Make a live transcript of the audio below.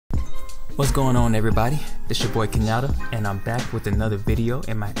What's going on, everybody? It's your boy Kenyatta, and I'm back with another video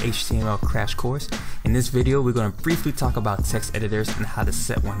in my HTML crash course. In this video, we're going to briefly talk about text editors and how to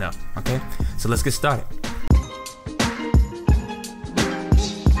set one up, okay? So let's get started.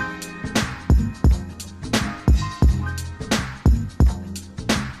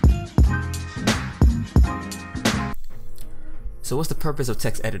 So what's the purpose of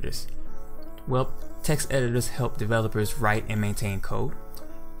text editors? Well, text editors help developers write and maintain code.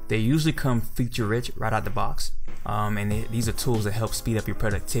 They usually come feature-rich right out the box, and these are tools that help speed up your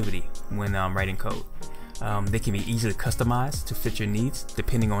productivity when writing code. They can be easily customized to fit your needs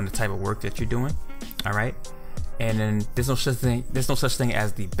depending on the type of work that you're doing. All right, and then there's no such thing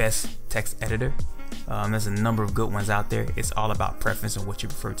as the best text editor. There's a number of good ones out there. It's all about preference and what you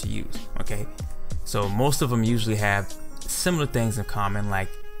prefer to use. Okay, so most of them usually have similar things in common, like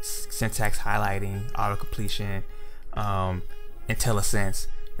syntax highlighting, auto completion, IntelliSense,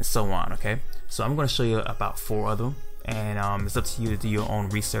 and so on. Okay, so I'm going to show you about 4 of them, and it's up to you to do your own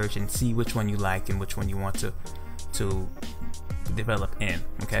research and see which one you like and which one you want to develop in.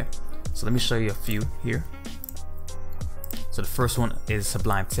 Okay, so let me show you a few here. So the first one is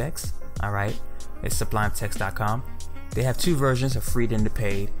Sublime Text. All right, it's sublimetext.com. They have 2 versions, a free and a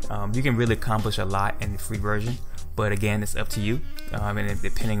paid. You can really accomplish a lot in the free version, but again, it's up to you, and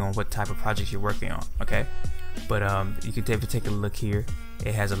depending on what type of projects you're working on. Okay, but you can take a look here.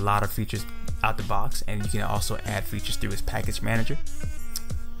 It has a lot of features out the box, and you can also add features through its package manager.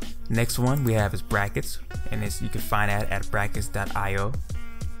 Next one we have is Brackets, and you can find that at brackets.io.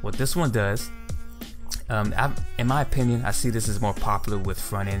 What this one does, in my opinion, I see this as more popular with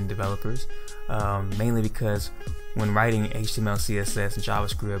front-end developers, mainly because when writing HTML, CSS, and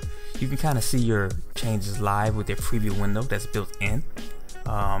JavaScript, you can kind of see your changes live with their preview window that's built in,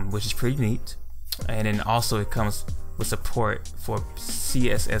 which is pretty neat. And then also it comes with support for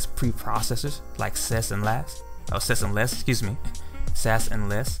CSS preprocessors like Sass and Less.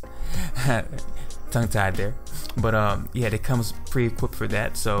 Tongue-tied there. But yeah, it comes pre-equipped for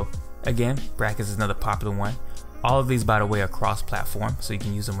that. So again, Brackets is another popular one. All of these, by the way, are cross-platform, so you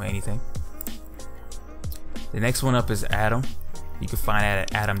can use them with anything. The next one up is Atom. You can find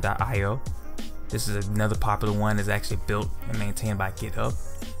that at atom.io. This is another popular one. It's actually built and maintained by GitHub,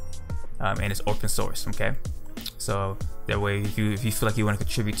 and it's open source. Okay, so that way, if you feel like you want to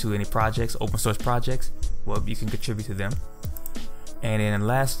contribute to any projects, open source projects, well, you can contribute to them. And then the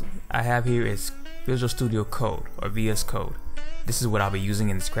last I have here is Visual Studio Code, or VS Code. This is what I'll be using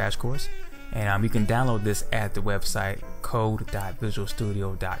in this crash course, and you can download this at the website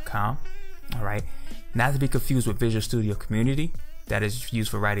code.visualstudio.com. All right, not to be confused with Visual Studio Community, that is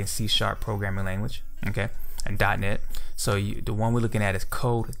used for writing C# programming language, okay, and .NET. So the one we're looking at is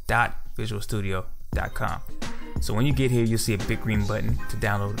code.visualstudio.com. So when you get here, you'll see a big green button to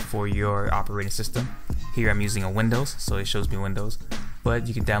download for your operating system. Here I'm using a Windows, so it shows me Windows, but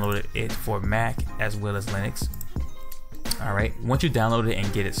you can download it for Mac as well as Linux. All right, once you download it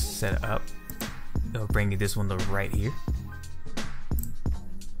and get it set up, it'll bring you this window right here.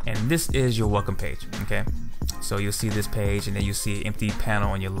 And this is your welcome page. Okay, so you'll see this page, and then you see an empty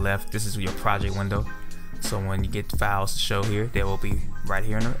panel on your left. This is your project window. So when you get files to show here, they will be right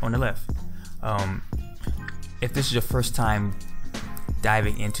here on the left. If this is your first time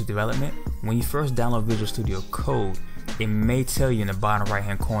diving into development, when you first download Visual Studio Code, it may tell you in the bottom right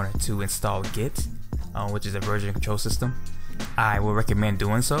hand corner to install Git, which is a version control system. I will recommend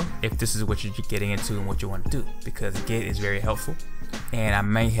doing so if this is what you're getting into and what you want to do, because Git is very helpful, and I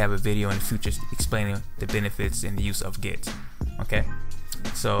may have a video in the future explaining the benefits and the use of Git. Okay,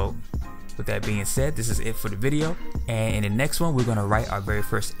 so with that being said, this is it for the video, and in the next one we're going to write our very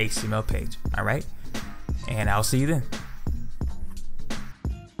first HTML page. All right, and I'll see you then.